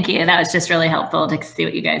said thank you. That was just really helpful to see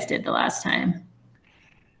what you guys did the last time.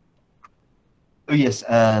 Oh, yes.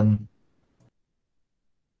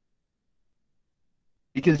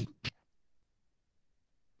 Because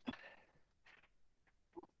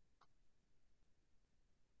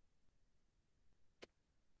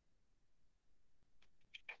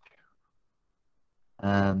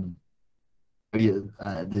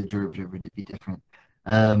the derivative would be different.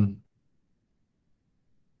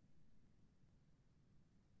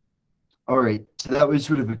 All right, so that was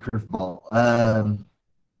sort of a curveball.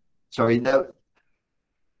 Sorry,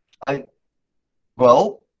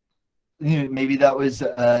 maybe that was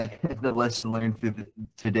the lesson learned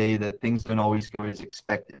today, that things don't always go as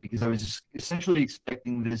expected, because I was just essentially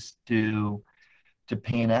expecting this to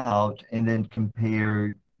pan out and then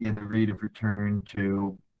compare the rate of return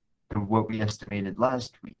to what we estimated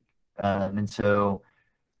last week. And so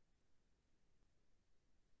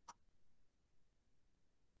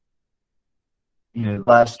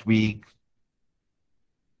last week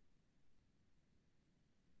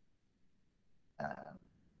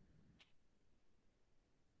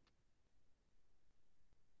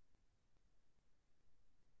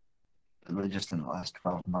just in the last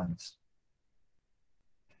 12 months.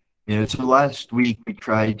 So last week we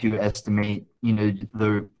tried to estimate,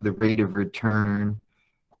 the rate of return,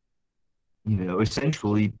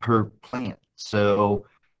 essentially per plant. So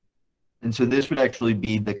this would actually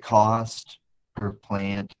be the cost per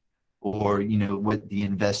plant, or, what the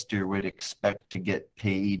investor would expect to get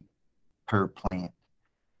paid per plant.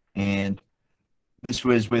 And this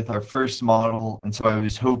was with our first model, and so I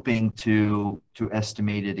was hoping to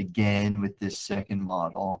estimate it again with this second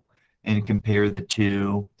model and compare the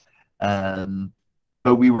two,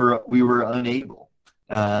 but we were unable.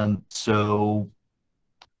 So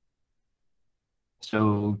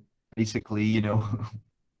basically,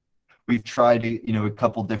 we've tried a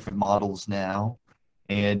couple different models now,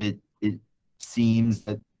 and it seems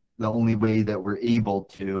that the only way that we're able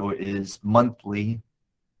to is monthly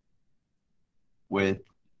with,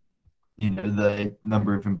 the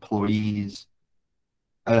number of employees,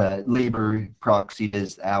 labor proxy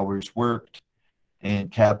as hours worked,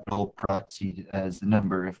 and capital proxy as the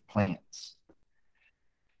number of plants.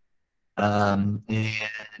 And,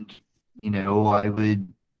 I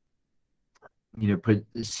would, put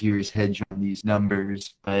a serious hedge on these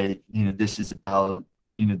numbers, but, this is about,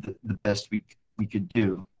 the best we could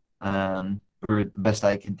do, or the best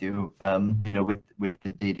I could do, with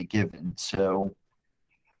the data given. So,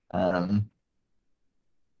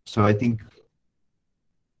 so I think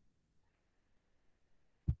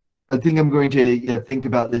I'm going to think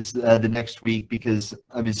about this the next week, because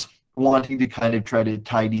I was wanting to kind of try to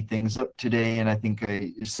tidy things up today, and I think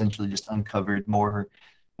I essentially just uncovered more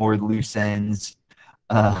loose ends.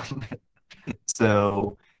 Um,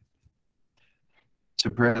 so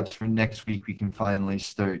perhaps for next week we can finally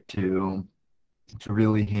start to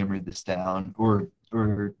really hammer this down, or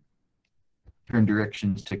turn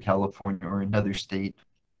directions to California or another state.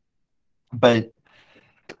 But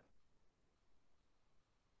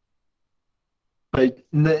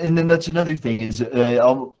and then that's another thing is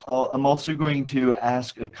I'm also going to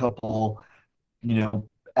ask a couple,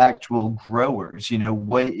 actual growers,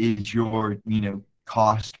 what is your,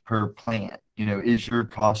 cost per plant? Is your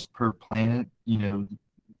cost per plant,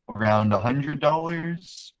 around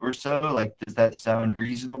 $100 or so? Like, does that sound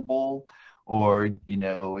reasonable? Or,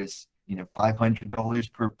 is,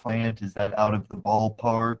 $500 per plant, is that out of the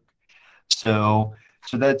ballpark? So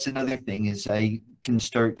that's another thing, is I can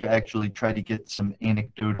start to actually try to get some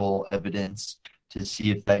anecdotal evidence to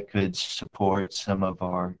see if that could support some of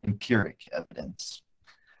our empiric evidence.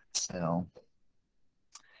 So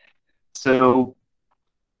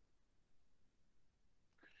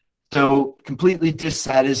completely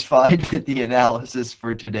dissatisfied with the analysis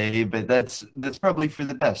for today, but that's probably for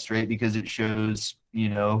the best, right? Because it shows,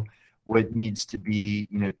 what needs to be,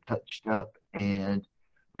 touched up and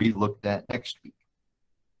re-looked at next week.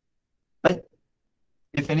 But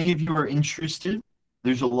if any of you are interested,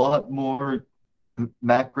 there's a lot more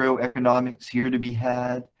macroeconomics here to be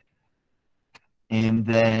had. And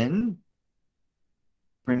then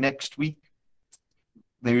for next week,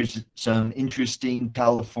 there's some interesting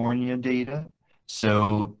California data.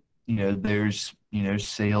 So, there's,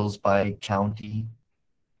 sales by county.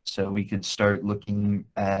 So we could start looking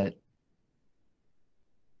at,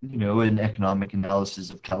 an economic analysis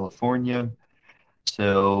of California.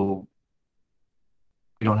 So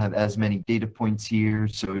we don't have as many data points here,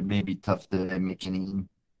 so it may be tough to make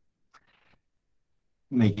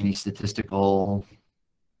any statistical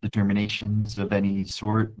determinations of any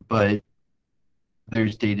sort, but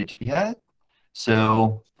there's data to be had.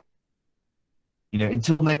 So,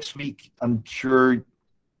 until next week, I'm sure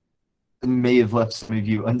I may have left some of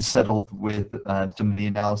you unsettled with some of the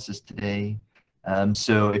analysis today.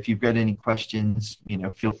 So if you've got any questions,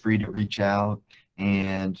 feel free to reach out,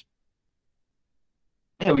 and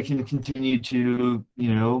yeah, we can continue to,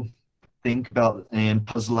 think about and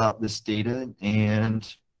puzzle out this data,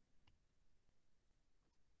 and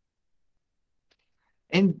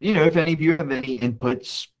if any of you have any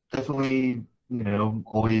inputs, definitely,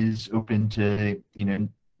 always open to,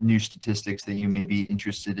 new statistics that you may be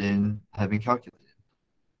interested in having calculated.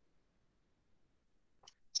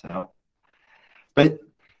 So, but,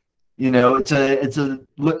 it's a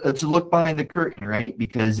look behind the curtain, right?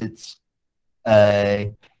 Because it's,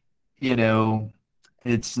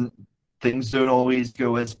 it's things don't always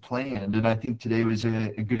go as planned, and I think today was a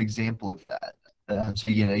good example of that.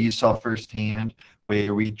 So you saw firsthand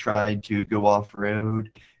where we tried to go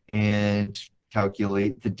off-road and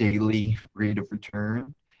calculate the daily rate of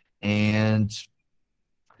return, and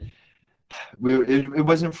it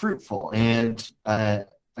wasn't fruitful. And I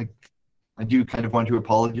do kind of want to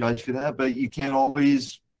apologize for that, but you can't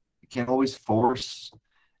always force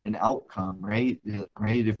an outcome, right?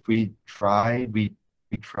 Right? If we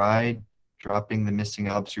tried dropping the missing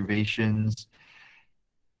observations,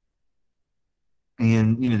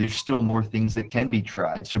 and there's still more things that can be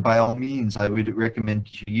tried. So by all means, I would recommend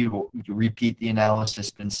to you to repeat the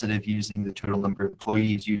analysis, but instead of using the total number of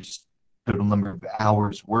employees, use total number of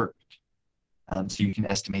hours worked, so you can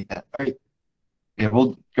estimate that. All right, yeah,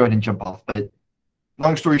 we'll go ahead and jump off. But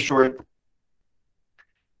long story short,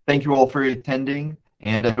 thank you all for attending,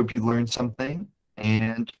 and I hope you learned something.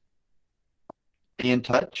 And stay in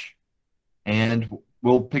touch, and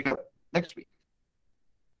we'll pick up next week.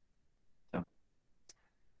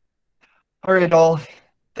 All right, all.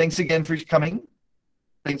 Thanks again for coming.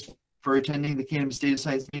 Thanks for attending the Cannabis Data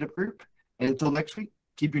Science Meetup Group. And until next week,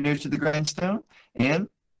 keep your nose to the grindstone and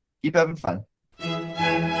Keep having fun.